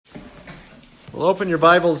Well, open your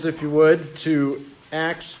Bibles, if you would, to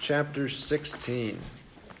Acts chapter 16.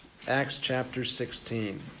 Acts chapter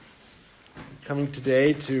 16. Coming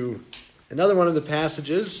today to another one of the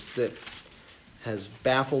passages that has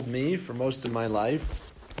baffled me for most of my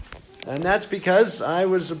life. And that's because I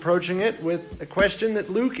was approaching it with a question that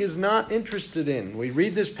Luke is not interested in. We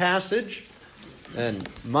read this passage, and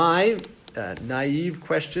my naive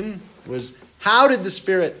question was, how did the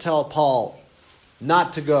Spirit tell Paul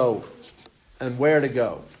not to go and where to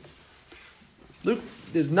go? Luke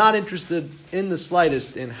is not interested in the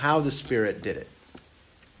slightest in how the Spirit did it.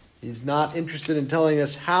 He's not interested in telling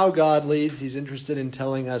us how God leads. He's interested in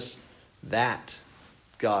telling us that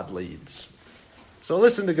God leads. So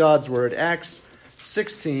listen to God's word. Acts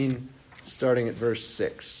 16, starting at verse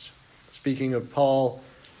 6. Speaking of Paul,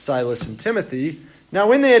 Silas, and Timothy. Now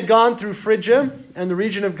when they had gone through Phrygia and the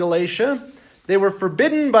region of Galatia, they were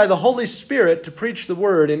forbidden by the Holy Spirit to preach the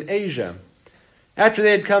word in Asia. After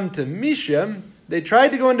they had come to Mysia, they tried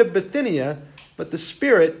to go into Bithynia, but the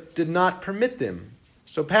Spirit did not permit them.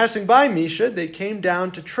 So passing by Mysia, they came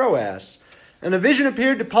down to Troas. And a vision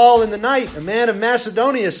appeared to Paul in the night. A man of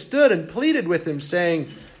Macedonia stood and pleaded with him,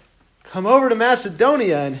 saying, "Come over to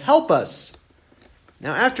Macedonia and help us."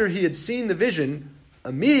 Now after he had seen the vision,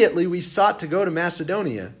 immediately we sought to go to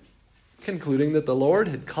Macedonia, concluding that the Lord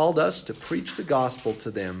had called us to preach the gospel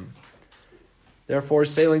to them. Therefore,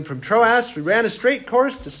 sailing from Troas, we ran a straight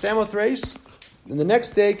course to Samothrace, and the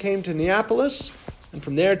next day came to Neapolis, and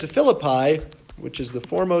from there to Philippi, which is the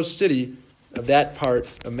foremost city of that part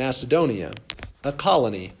of Macedonia, a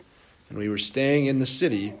colony, and we were staying in the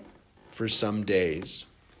city for some days.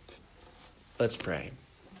 Let's pray.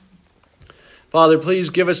 Father, please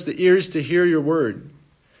give us the ears to hear your word.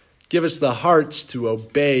 Give us the hearts to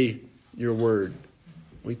obey your word.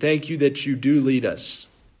 We thank you that you do lead us.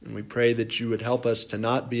 And we pray that you would help us to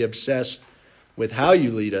not be obsessed with how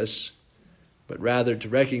you lead us, but rather to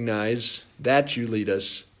recognize that you lead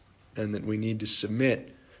us and that we need to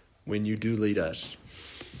submit when you do lead us.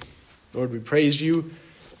 Lord, we praise you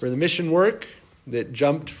for the mission work that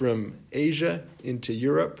jumped from Asia into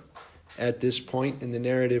Europe at this point in the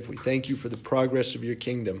narrative. We thank you for the progress of your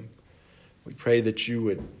kingdom. We pray that you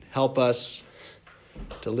would help us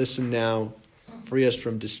to listen now, free us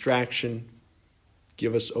from distraction,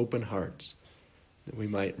 give us open hearts, that we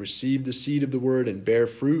might receive the seed of the word and bear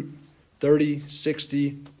fruit 30,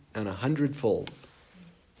 60, and 100-fold.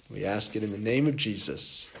 We ask it in the name of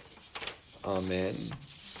Jesus. Amen.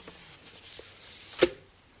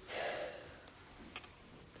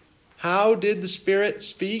 How did the Spirit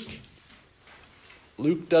speak?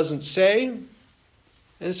 Luke doesn't say. In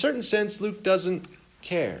a certain sense, Luke doesn't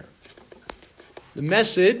care. The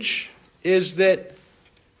message is that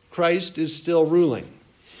Christ is still ruling.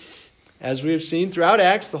 As we have seen throughout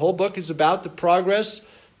Acts, the whole book is about the progress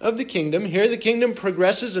of the kingdom. Here the kingdom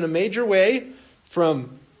progresses in a major way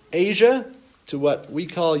from Asia to what we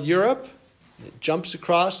call Europe. It jumps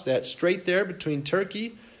across that strait there between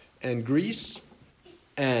Turkey and Greece.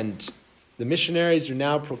 And the missionaries are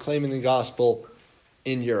now proclaiming the gospel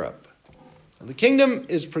in Europe. The kingdom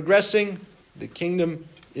is progressing, the kingdom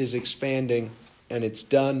is expanding, and it's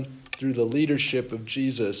done through the leadership of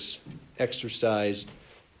Jesus exercised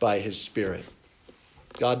by his Spirit.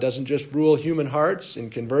 God doesn't just rule human hearts in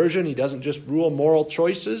conversion. He doesn't just rule moral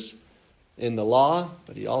choices in the law,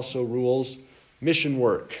 but he also rules mission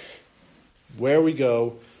work, where we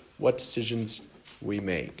go, what decisions we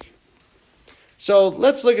make. So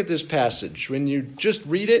let's look at this passage. When you just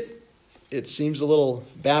read it, it seems a little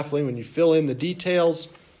baffling. When you fill in the details,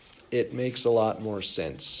 it makes a lot more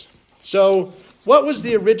sense. So what was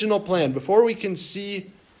the original plan? Before we can see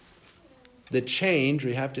the change,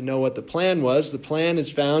 we have to know what the plan was. The plan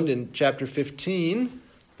is found in chapter 15,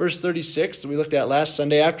 verse 36 that we looked at last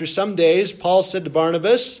Sunday. After some days, Paul said to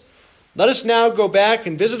Barnabas, "Let us now go back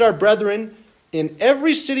and visit our brethren in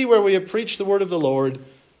every city where we have preached the word of the Lord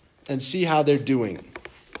and see how they're doing."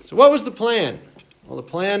 So what was the plan? Well, the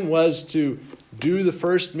plan was to do the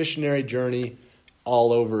first missionary journey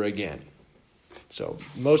all over again. So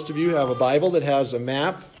most of you have a Bible that has a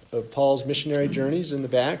map of Paul's missionary journeys in the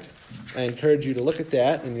back. I encourage you to look at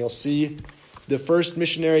that, and you'll see the first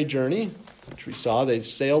missionary journey, which we saw. They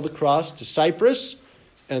sailed across to Cyprus,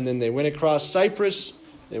 and then they went across Cyprus.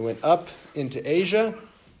 They went up into Asia,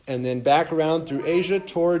 and then back around through Asia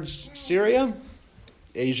towards Syria.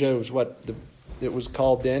 Asia was what it was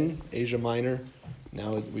called then, Asia Minor.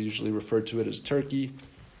 Now we usually refer to it as Turkey.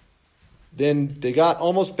 Then they got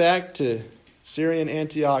almost back to Syrian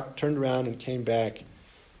Antioch, turned around and came back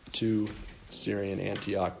to Syrian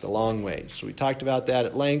Antioch the long way. So we talked about that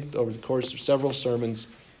at length over the course of several sermons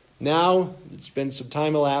Now, it's been some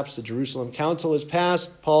time elapsed. The Jerusalem Council has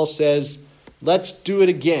passed. Paul says, let's do it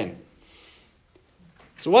again.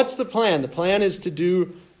 So what's the plan? The plan is to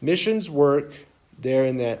do missions work there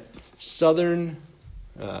in that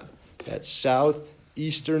that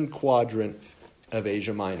southeastern quadrant of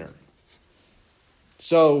Asia Minor.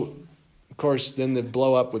 So, of course, then the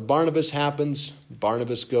blow up with Barnabas happens.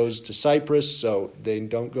 Barnabas goes to Cyprus, so they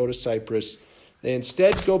don't go to Cyprus. They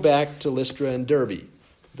instead go back to Lystra and Derbe,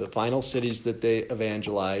 the final cities that they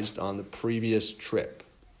evangelized on the previous trip.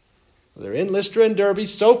 They're in Lystra and Derbe.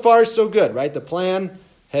 So far, so good, right? The plan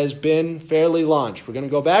has been fairly launched. We're going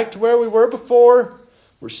to go back to where we were before.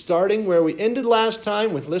 We're starting where we ended last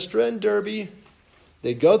time with Lystra and Derbe.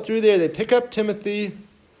 They go through there, they pick up Timothy,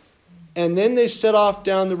 and then they set off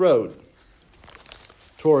down the road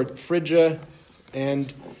toward Phrygia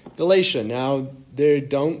and Galatia. Now, they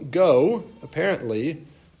don't go, apparently,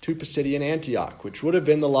 to Pisidian Antioch, which would have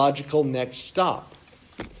been the logical next stop.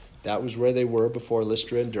 That was where they were before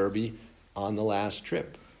Lystra and Derbe on the last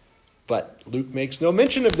trip. But Luke makes no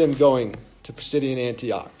mention of them going to Pisidian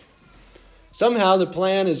Antioch. Somehow the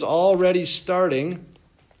plan is already starting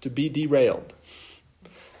to be derailed.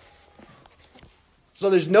 So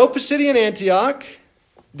there's no Pisidian Antioch.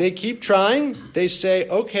 They keep trying. They say,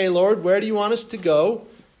 okay, Lord, where do you want us to go?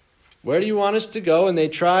 Where do you want us to go? And they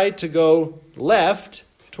try to go left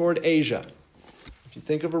toward Asia. If you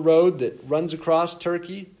think of a road that runs across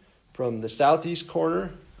Turkey from the southeast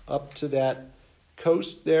corner up to that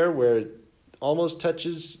coast there where it almost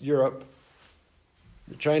touches Europe,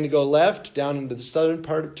 they're trying to go left down into the southern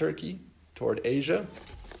part of Turkey toward Asia.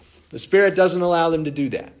 The Spirit doesn't allow them to do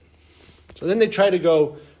that. So then they try to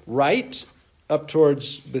go right up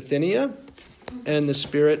towards Bithynia, and the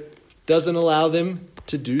Spirit doesn't allow them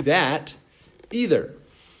to do that either.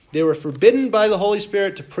 They were forbidden by the Holy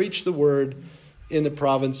Spirit to preach the word in the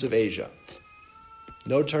province of Asia.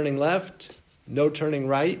 No turning left, no turning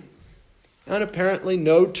right, and apparently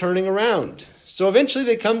no turning around. So eventually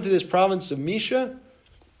they come to this province of Mysia.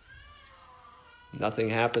 Nothing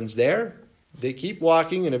happens there. They keep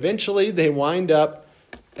walking, and eventually they wind up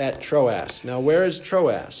at Troas. Now, where is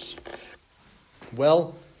Troas?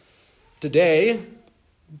 Well, today,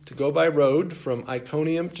 to go by road from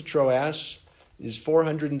Iconium to Troas is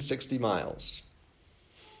 460 miles.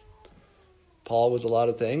 Paul was a lot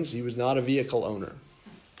of things. He was not a vehicle owner.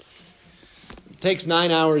 It takes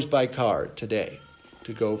 9 hours by car today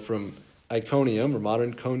to go from Iconium, or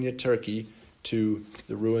modern Konya, Turkey, to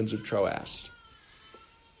the ruins of Troas.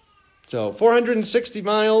 So 460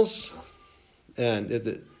 miles,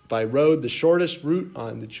 and by road, the shortest route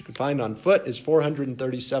that you can find on foot is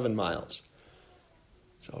 437 miles.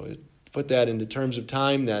 So put that into terms of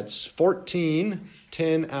time, that's 14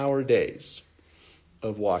 10-hour days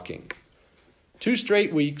of walking. 2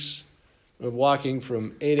 straight weeks of walking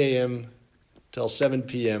from 8 a.m. till 7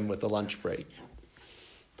 p.m. with a lunch break.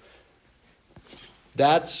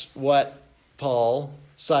 That's what Paul,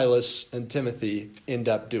 Silas, and Timothy end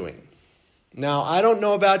up doing. Now, I don't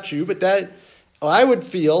know about you, but I would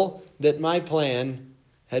feel that my plan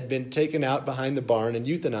had been taken out behind the barn and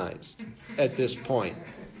euthanized at this point.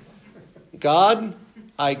 God,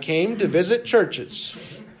 I came to visit churches.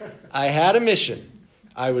 I had a mission.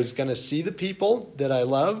 I was going to see the people that I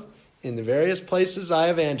love in the various places I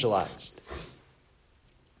evangelized.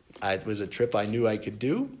 It was a trip I knew I could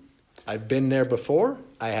do. I've been there before.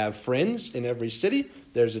 I have friends in every city.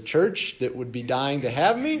 There's a church that would be dying to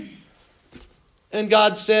have me. And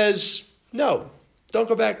God says, no, don't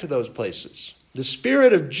go back to those places. The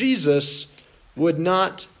Spirit of Jesus would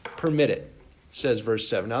not permit it, says verse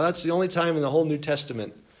 7. Now, that's the only time in the whole New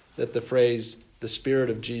Testament that the phrase, the Spirit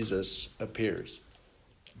of Jesus, appears.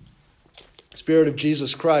 The Spirit of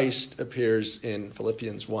Jesus Christ appears in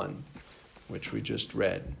Philippians 1, which we just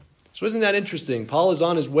read. So isn't that interesting? Paul is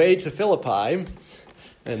on his way to Philippi,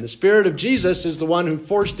 and the Spirit of Jesus is the one who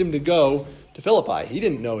forced him to go to Philippi. He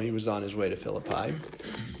didn't know he was on his way to Philippi.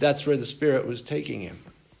 That's where the Spirit was taking him.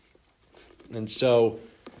 And so,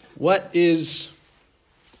 what is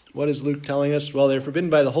Luke telling us? Well, they're forbidden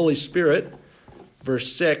by the Holy Spirit,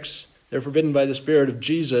 verse 6. They're forbidden by the Spirit of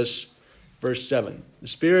Jesus, verse 7. The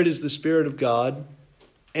Spirit is the Spirit of God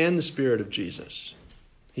and the Spirit of Jesus.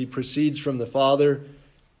 He proceeds from the Father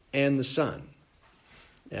and the Son,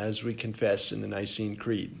 as we confess in the Nicene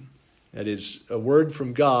Creed. That is, a word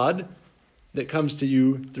from God that comes to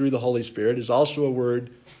you through the Holy Spirit is also a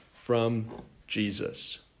word from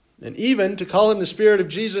Jesus. And even to call him the Spirit of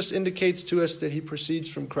Jesus indicates to us that he proceeds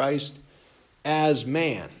from Christ as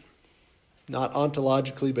man. Not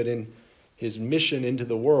ontologically, but in his mission into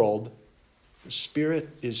the world The Spirit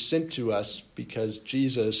is sent to us because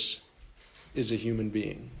Jesus is a human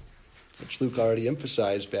being, which Luke already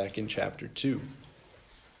emphasized back in chapter 2.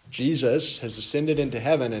 Jesus has ascended into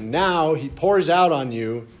heaven, and now he pours out on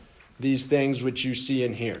you these things which you see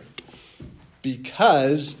and hear.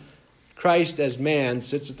 Because Christ as man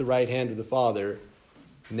sits at the right hand of the Father,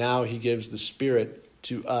 now he gives the Spirit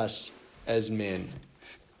to us as men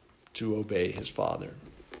to obey his Father.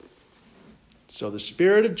 So the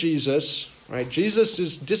Spirit of Jesus, right? Jesus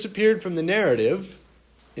has disappeared from the narrative.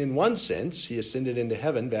 In one sense, he ascended into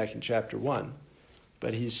heaven back in chapter 1.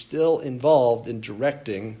 But he's still involved in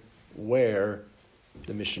directing where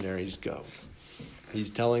the missionaries go. He's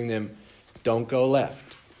telling them, don't go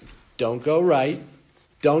left. Don't go right.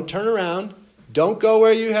 Don't turn around. Don't go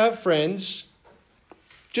where you have friends.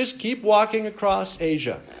 Just keep walking across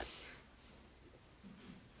Asia.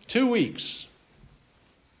 2 weeks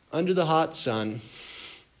under the hot sun,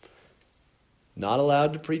 not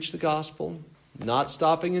allowed to preach the gospel, not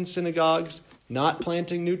stopping in synagogues, not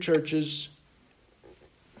planting new churches.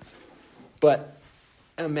 But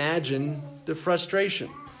imagine the frustration.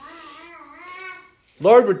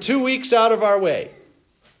 Lord, we're 2 weeks out of our way.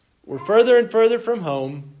 We're further and further from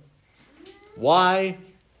home. Why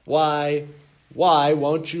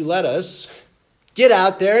won't you let us get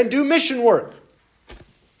out there and do mission work?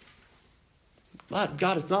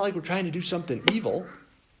 God, it's not like we're trying to do something evil.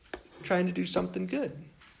 We're trying to do something good.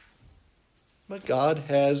 But God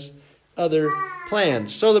has other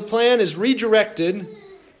plans. So the plan is redirected,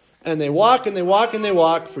 and they walk and they walk and they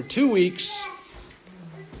walk for 2 weeks.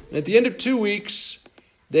 And at the end of 2 weeks,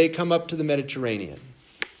 they come up to the Mediterranean.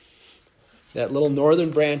 That little northern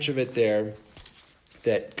branch of it there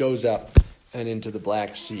that goes up and into the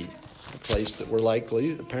Black Sea. A place that we're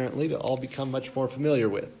likely, apparently, to all become much more familiar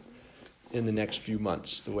with in the next few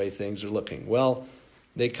months, the way things are looking. Well,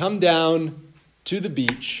 they come down to the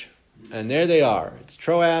beach, and there they are. It's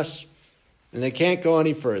Troas, and they can't go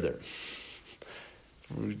any further.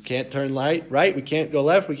 We can't turn right, we can't go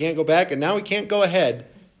left, we can't go back, and now we can't go ahead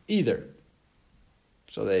either.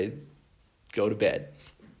 So they go to bed.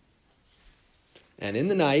 And in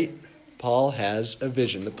the night, Paul has a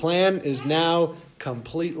vision. The plan is now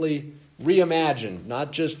completely reimagined,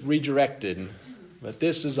 not just redirected, but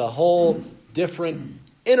this is a whole different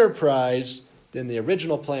enterprise than the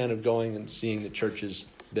original plan of going and seeing the churches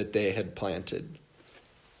that they had planted.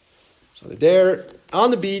 So they're there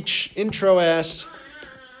on the beach in Troas.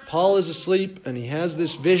 Paul is asleep, and he has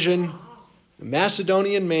this vision, a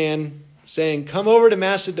Macedonian man saying, come over to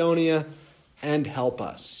Macedonia and help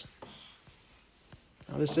us.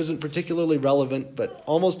 Now, this isn't particularly relevant, but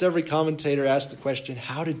almost every commentator asks the question,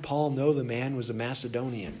 how did Paul know the man was a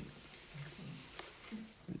Macedonian?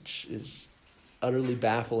 Which is utterly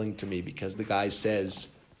baffling to me, because the guy says,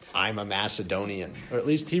 I'm a Macedonian. Or at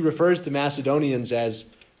least he refers to Macedonians as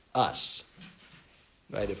us.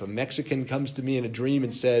 Right? If a Mexican comes to me in a dream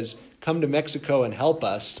and says, come to Mexico and help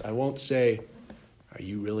us, I won't say, are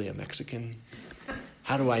you really a Mexican?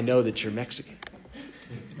 How do I know that you're Mexican?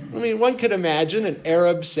 I mean, one could imagine an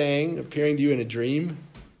Arab appearing to you in a dream,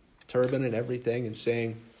 turban and everything, and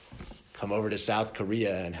saying, come over to South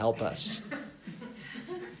Korea and help us.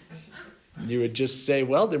 You would just say,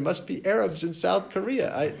 well, there must be Arabs in South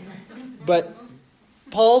Korea. But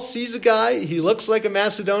Paul sees a guy, he looks like a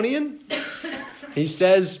Macedonian. He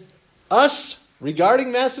says, us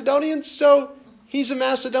regarding Macedonians, so he's a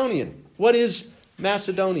Macedonian. What is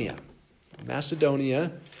Macedonia?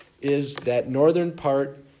 Macedonia is that northern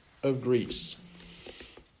part of Greece.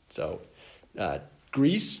 So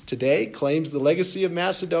Greece today claims the legacy of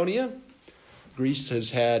Macedonia. Greece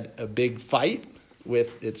has had a big fight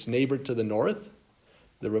with its neighbor to the north,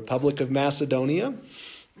 the Republic of Macedonia.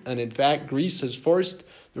 And in fact, Greece has forced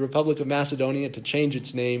the Republic of Macedonia to change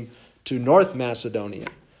its name to North Macedonia,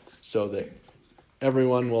 so that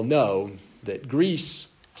everyone will know that Greece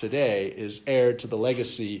today is heir to the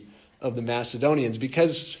legacy of the Macedonians.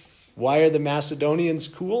 Because why are the Macedonians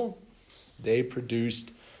cool? They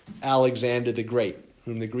produced Alexander the Great,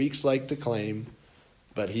 whom the Greeks like to claim,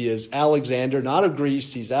 but he is Alexander, not of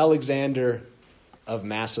Greece, he's Alexander of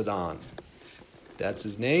Macedon. That's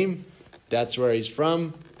his name. That's where he's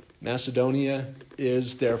from. Macedonia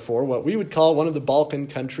is, therefore, what we would call one of the Balkan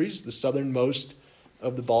countries, the southernmost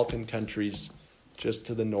of the Balkan countries, just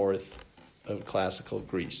to the north of classical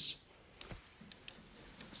Greece.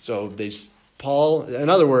 So Paul, in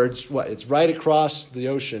other words, it's right across the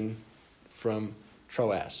ocean from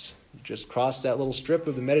Troas. You just cross that little strip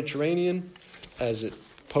of the Mediterranean as it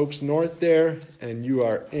pokes north there, and you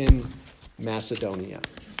are in Macedonia.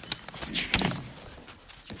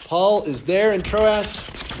 Paul is there in Troas,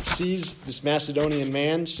 sees this Macedonian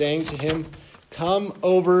man saying to him, "Come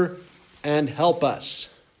over and help us."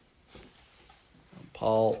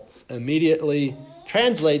 Paul immediately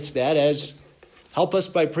translates that as, "Help us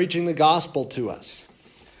by preaching the gospel to us."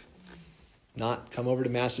 Not come over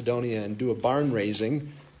to Macedonia and do a barn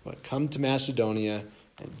raising, but come to Macedonia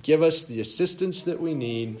and give us the assistance that we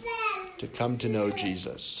need to come to know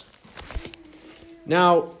Jesus.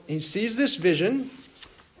 Now, he sees this vision,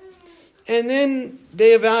 and then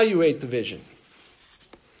they evaluate the vision.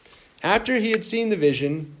 After he had seen the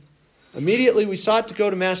vision, immediately we sought to go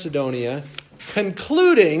to Macedonia,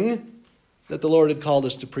 concluding that the Lord had called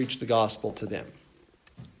us to preach the gospel to them.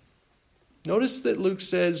 Notice that Luke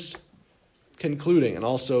says concluding, and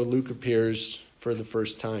also Luke appears for the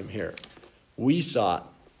first time here. We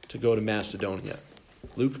sought to go to Macedonia.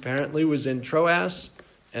 Luke apparently was in Troas,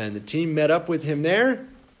 and the team met up with him there,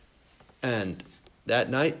 and that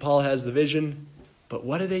night Paul has the vision. But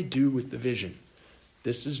what do they do with the vision?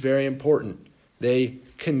 This is very important. They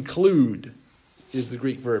conclude is the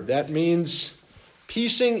Greek verb. That means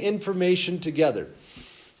piecing information together.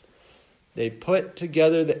 They put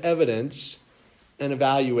together the evidence and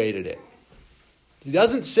evaluated it. He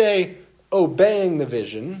doesn't say obeying the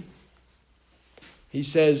vision. He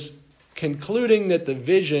says concluding that the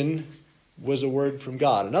vision was a word from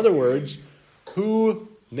God. In other words, who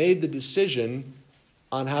made the decision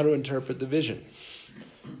on how to interpret the vision?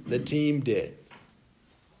 The team did.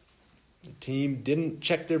 The team didn't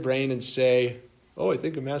check their brain and say, "Oh, I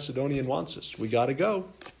think a Macedonian wants us. We got to go.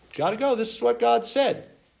 Got to go. This is what God said."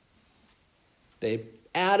 They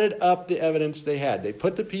added up the evidence they had. They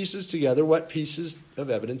put the pieces together. What pieces of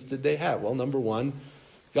evidence did they have? Well, number one,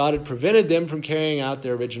 God had prevented them from carrying out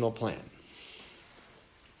their original plan.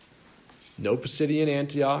 No Pisidian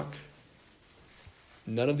Antioch.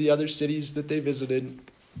 None of the other cities that they visited.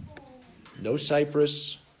 No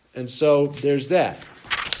Cyprus. And so there's that.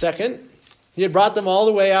 Second, he had brought them all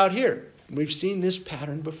the way out here. We've seen this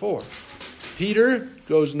pattern before. Peter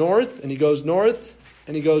goes north, and he goes north,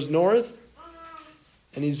 and he goes north.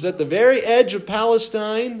 And he's at the very edge of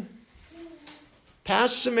Palestine,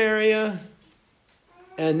 past Samaria,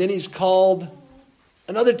 and then he's called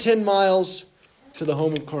another 10 miles to the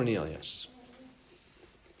home of Cornelius.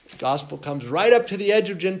 The gospel comes right up to the edge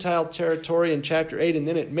of Gentile territory in chapter 8, and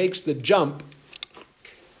then it makes the jump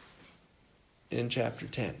in chapter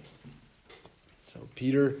 10. So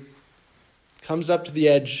Peter comes up to the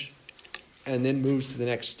edge and then moves to the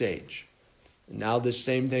next stage. And now this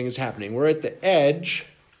same thing is happening. We're at the edge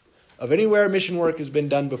of anywhere mission work has been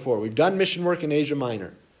done before. We've done mission work in Asia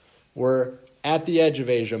Minor. We're at the edge of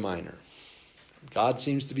Asia Minor. God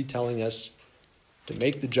seems to be telling us to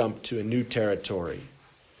make the jump to a new territory.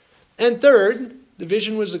 And third, the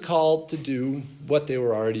vision was a call to do what they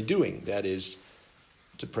were already doing. That is,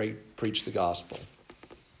 to preach the gospel.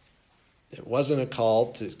 It wasn't a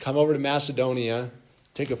call to come over to Macedonia,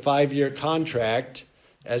 take a 5-year contract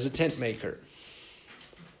as a tent maker.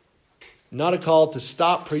 Not a call to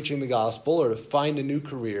stop preaching the gospel or to find a new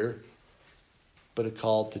career, but a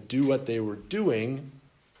call to do what they were doing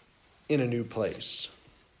in a new place.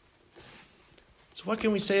 So what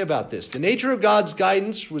can we say about this? The nature of God's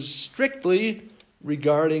guidance was strictly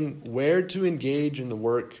regarding where to engage in the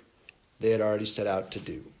work they had already set out to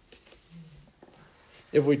do.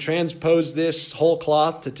 If we transpose this whole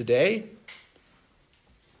cloth to today,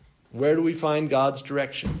 where do we find God's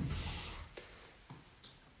direction?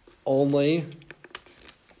 Only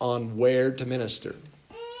on where to minister.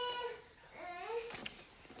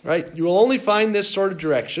 Right? You will only find this sort of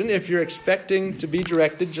direction if you're expecting to be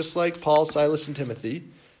directed just like Paul, Silas, and Timothy.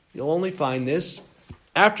 You'll only find this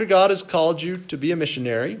after God has called you to be a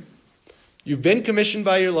missionary. You've been commissioned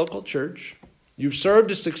by your local church. You've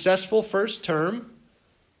served a successful first term.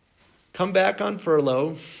 Come back on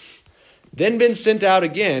furlough. Then been sent out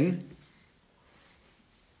again.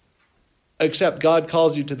 Except God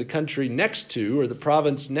calls you to the country next to, or the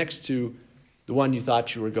province next to, the one you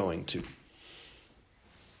thought you were going to.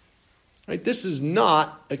 Right? This is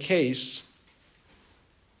not a case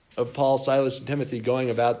of Paul, Silas, and Timothy going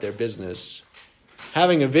about their business,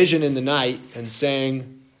 having a vision in the night and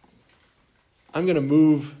saying, I'm going to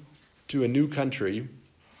move to a new country.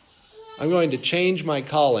 I'm going to change my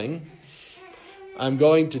calling. I'm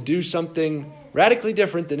going to do something radically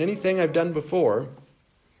different than anything I've done before.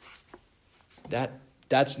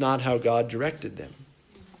 That's not how God directed them.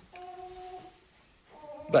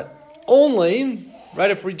 But only, right,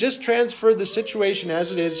 if we just transfer the situation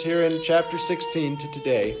as it is here in chapter 16 to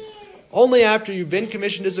today, only after you've been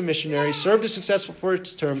commissioned as a missionary, served a successful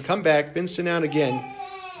first term, come back, been sent out again,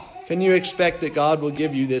 can you expect that God will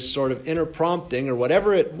give you this sort of inner prompting or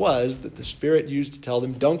whatever it was that the Spirit used to tell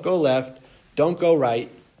them, don't go left, don't go right,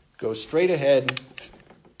 go straight ahead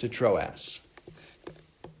to Troas?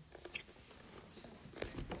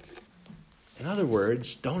 In other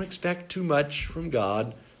words, don't expect too much from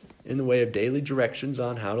God in the way of daily directions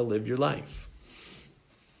on how to live your life.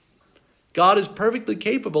 God is perfectly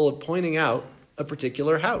capable of pointing out a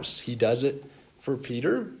particular house. He does it for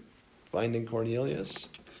Peter, finding Cornelius,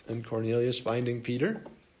 and Cornelius finding Peter.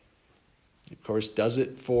 He, of course, does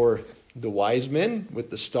it for the wise men with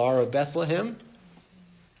the Star of Bethlehem.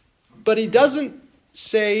 But he doesn't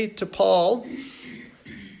say to Paul,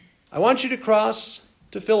 I want you to cross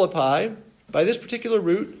to Philippi by this particular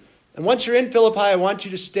route, and once you're in Philippi, I want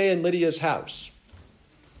you to stay in Lydia's house.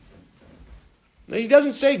 Now, he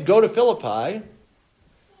doesn't say go to Philippi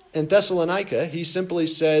and Thessalonica. He simply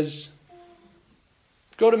says,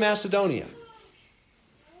 go to Macedonia.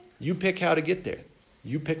 You pick how to get there.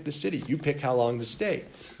 You pick the city. You pick how long to stay.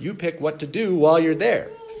 You pick what to do while you're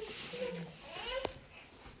there.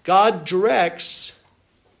 God directs,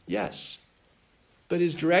 yes, but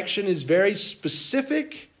his direction is very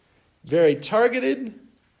specific, very targeted,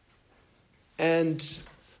 and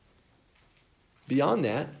beyond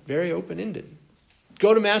that, very open-ended.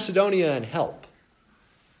 Go to Macedonia and help.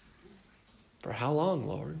 For how long,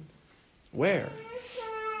 Lord? Where?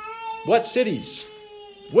 What cities?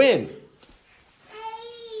 When?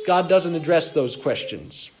 God doesn't address those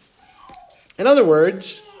questions. In other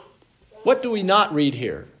words, what do we not read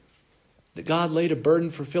here? That God laid a burden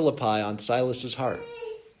for Philippi on Silas's heart.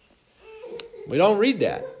 We don't read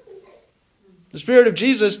that. The Spirit of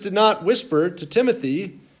Jesus did not whisper to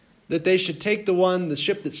Timothy that they should take the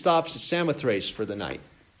ship that stops at Samothrace for the night.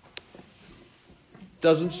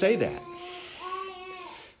 Doesn't say that.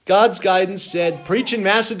 God's guidance said, preach in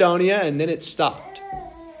Macedonia, and then it stopped.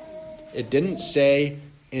 It didn't say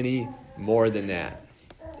any more than that.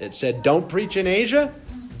 It said, don't preach in Asia,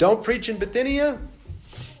 don't preach in Bithynia,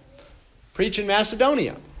 preach in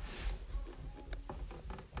Macedonia.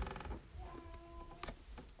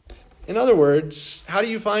 In other words, how do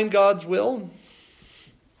you find God's will?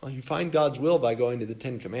 Well, you find God's will by going to the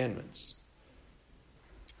Ten Commandments.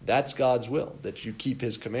 That's God's will, that you keep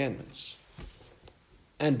his commandments.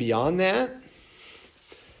 And beyond that,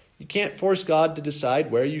 you can't force God to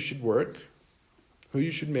decide where you should work, who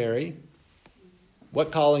you should marry,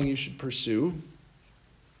 what calling you should pursue.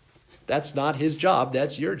 That's not his job,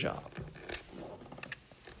 that's your job.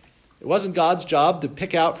 It wasn't God's job to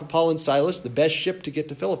pick out for Paul and Silas the best ship to get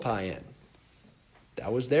to Philippi in.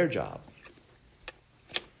 That was their job.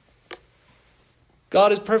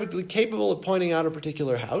 God is perfectly capable of pointing out a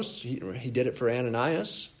particular house. He did it for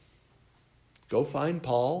Ananias. Go find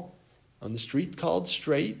Paul on the street called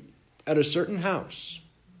Straight at a certain house.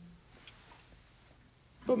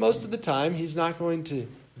 But most of the time, he's not going to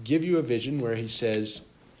give you a vision where he says,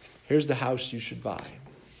 here's the house you should buy.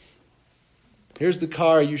 Here's the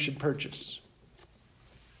car you should purchase.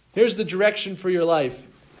 Here's the direction for your life.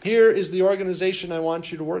 Here is the organization I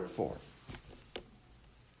want you to work for.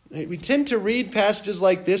 We tend to read passages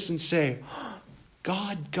like this and say,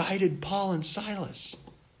 God guided Paul and Silas.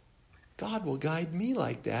 God will guide me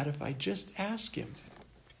like that if I just ask him.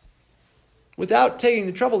 Without taking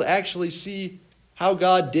the trouble to actually see how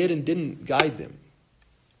God did and didn't guide them.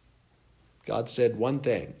 God said one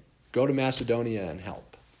thing, go to Macedonia and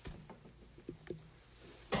help.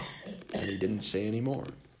 And he didn't say any more.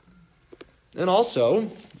 And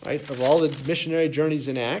also, right, of all the missionary journeys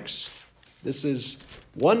in Acts, this is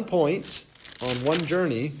one point on one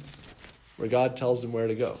journey where God tells them where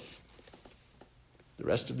to go. The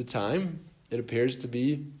rest of the time, it appears to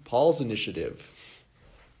be Paul's initiative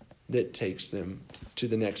that takes them to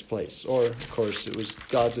the next place. Or, of course, it was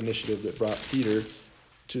God's initiative that brought Peter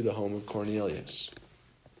to the home of Cornelius.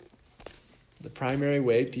 The primary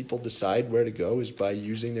way people decide where to go is by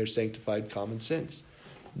using their sanctified common sense,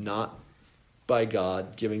 not by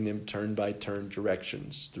God giving them turn-by-turn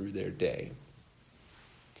directions through their day.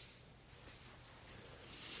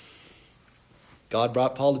 God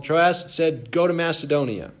brought Paul to Troas and said, go to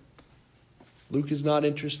Macedonia. Luke is not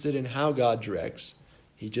interested in how God directs.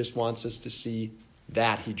 He just wants us to see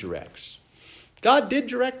that he directs. God did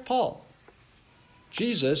direct Paul.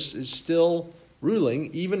 Jesus is still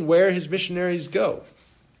ruling even where his missionaries go.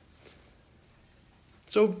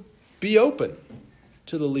 So be open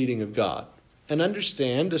to the leading of God and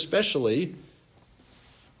understand especially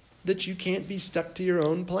that you can't be stuck to your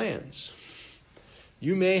own plans.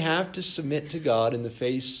 You may have to submit to God in the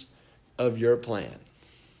face of your plan.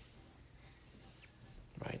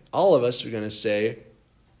 Right? All of us are going to say,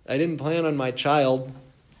 I didn't plan on my child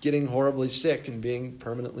getting horribly sick and being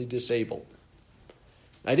permanently disabled.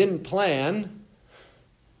 I didn't plan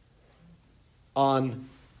on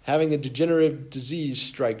having a degenerative disease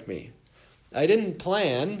strike me. I didn't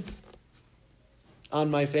plan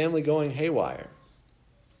on my family going haywire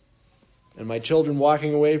and my children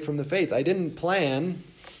walking away from the faith. I didn't plan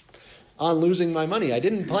on losing my money. I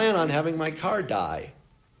didn't plan on having my car die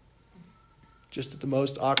just at the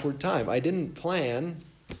most awkward time. I didn't plan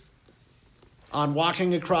on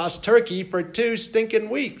walking across Turkey for 2 stinking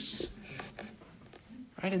weeks.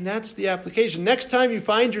 Right? And that's the application. Next time you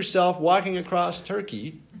find yourself walking across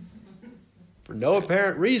Turkey for no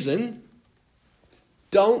apparent reason,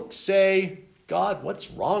 don't say, God,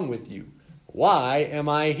 what's wrong with you? Why am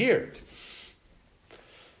I here?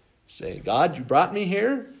 Say, God, you brought me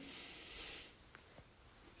here,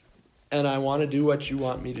 and I want to do what you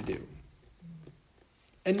want me to do.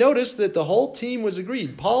 And notice that the whole team was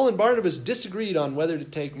agreed. Paul and Barnabas disagreed on whether to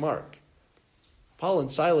take Mark. Paul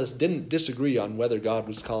and Silas didn't disagree on whether God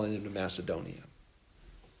was calling them to Macedonia.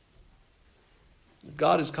 If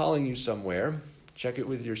God is calling you somewhere, check it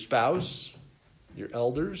with your spouse, your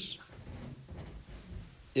elders.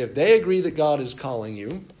 If they agree that God is calling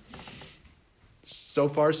you, so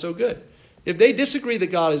far so good. If they disagree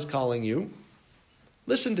that God is calling you,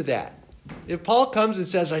 listen to that. If Paul comes and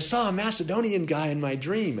says, I saw a Macedonian guy in my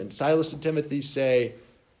dream, and Silas and Timothy say,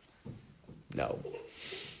 no,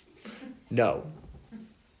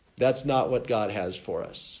 that's not what God has for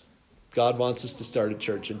us. God wants us to start a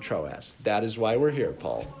church in Troas. That is why we're here,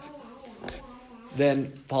 Paul.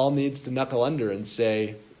 Then Paul needs to knuckle under and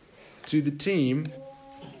say to the team,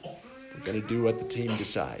 we're going to do what the team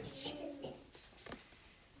decides.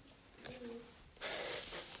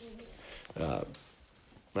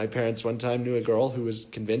 My parents one time knew a girl who was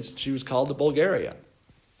convinced she was called to Bulgaria.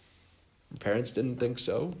 Her parents didn't think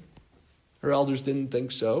so. Her elders didn't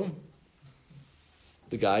think so.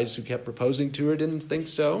 The guys who kept proposing to her didn't think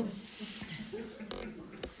so.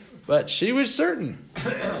 But she was certain.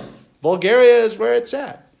 Bulgaria is where it's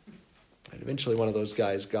at. And eventually one of those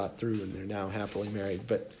guys got through and they're now happily married.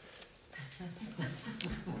 But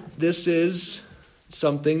this is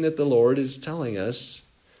something that the Lord is telling us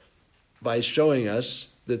by showing us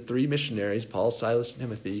the 3 missionaries, Paul, Silas, and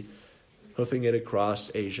Timothy, hoofing it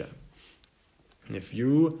across Asia. And if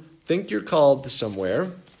you think you're called to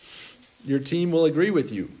somewhere, your team will agree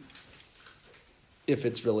with you if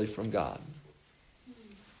it's really from God.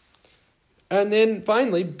 And then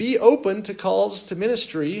finally, be open to calls to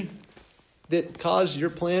ministry that cause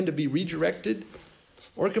your plan to be redirected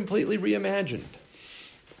or completely reimagined.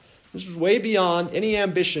 This was way beyond any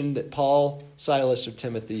ambition that Paul, Silas, or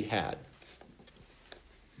Timothy had.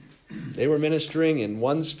 They were ministering in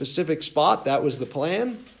one specific spot. That was the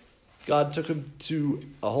plan. God took them to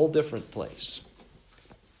a whole different place.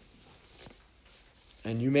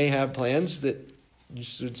 And you may have plans that you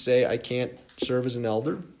should say, I can't serve as an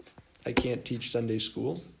elder. I can't teach Sunday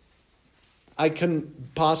school. I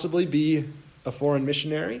couldn't possibly be a foreign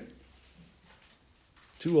missionary.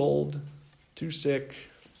 Too old, too sick,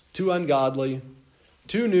 too ungodly,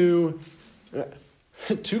 too new,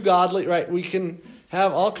 too godly, right? We can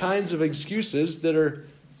have all kinds of excuses that are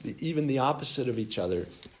even the opposite of each other.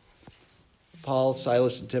 Paul,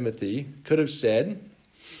 Silas, and Timothy could have said,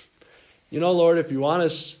 you know, Lord, if you want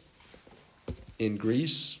us in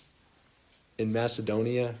Greece, in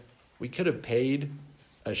Macedonia, we could have paid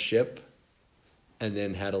a ship and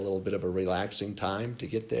then had a little bit of a relaxing time to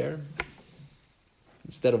get there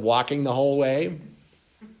instead of walking the whole way.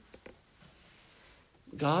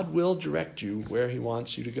 God will direct you where he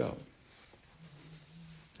wants you to go.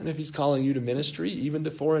 And if he's calling you to ministry, even to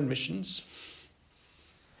foreign missions,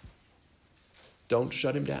 don't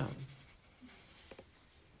shut him down.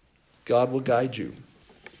 God will guide you.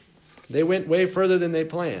 They went way further than they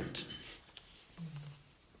planned.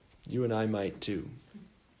 You and I might too.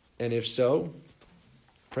 And if so,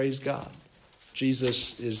 praise God.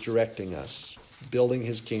 Jesus is directing us, building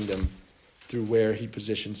his kingdom through where he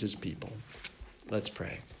positions his people. Let's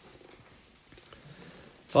pray.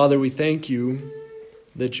 Father, we thank you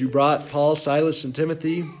that you brought Paul, Silas, and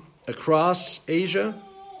Timothy across Asia,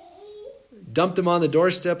 dumped them on the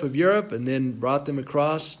doorstep of Europe, and then brought them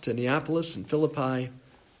across to Neapolis and Philippi.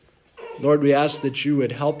 Lord, we ask that you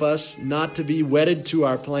would help us not to be wedded to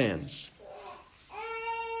our plans,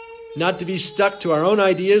 not to be stuck to our own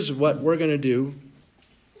ideas of what we're going to do,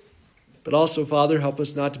 but also, Father, help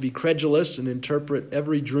us not to be credulous and interpret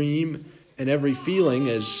every dream and every feeling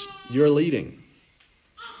as your leading.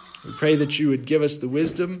 We pray that you would give us the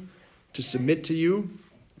wisdom to submit to you,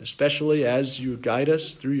 especially as you guide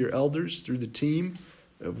us through your elders, through the team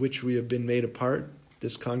of which we have been made a part.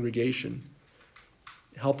 this congregation.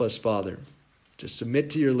 Help us, Father, to submit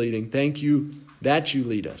to your leading. Thank you that you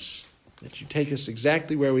lead us, that you take us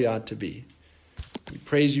exactly where we ought to be. We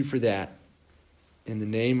praise you for that. In the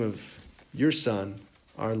name of your Son,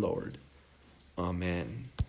 our Lord. Amen.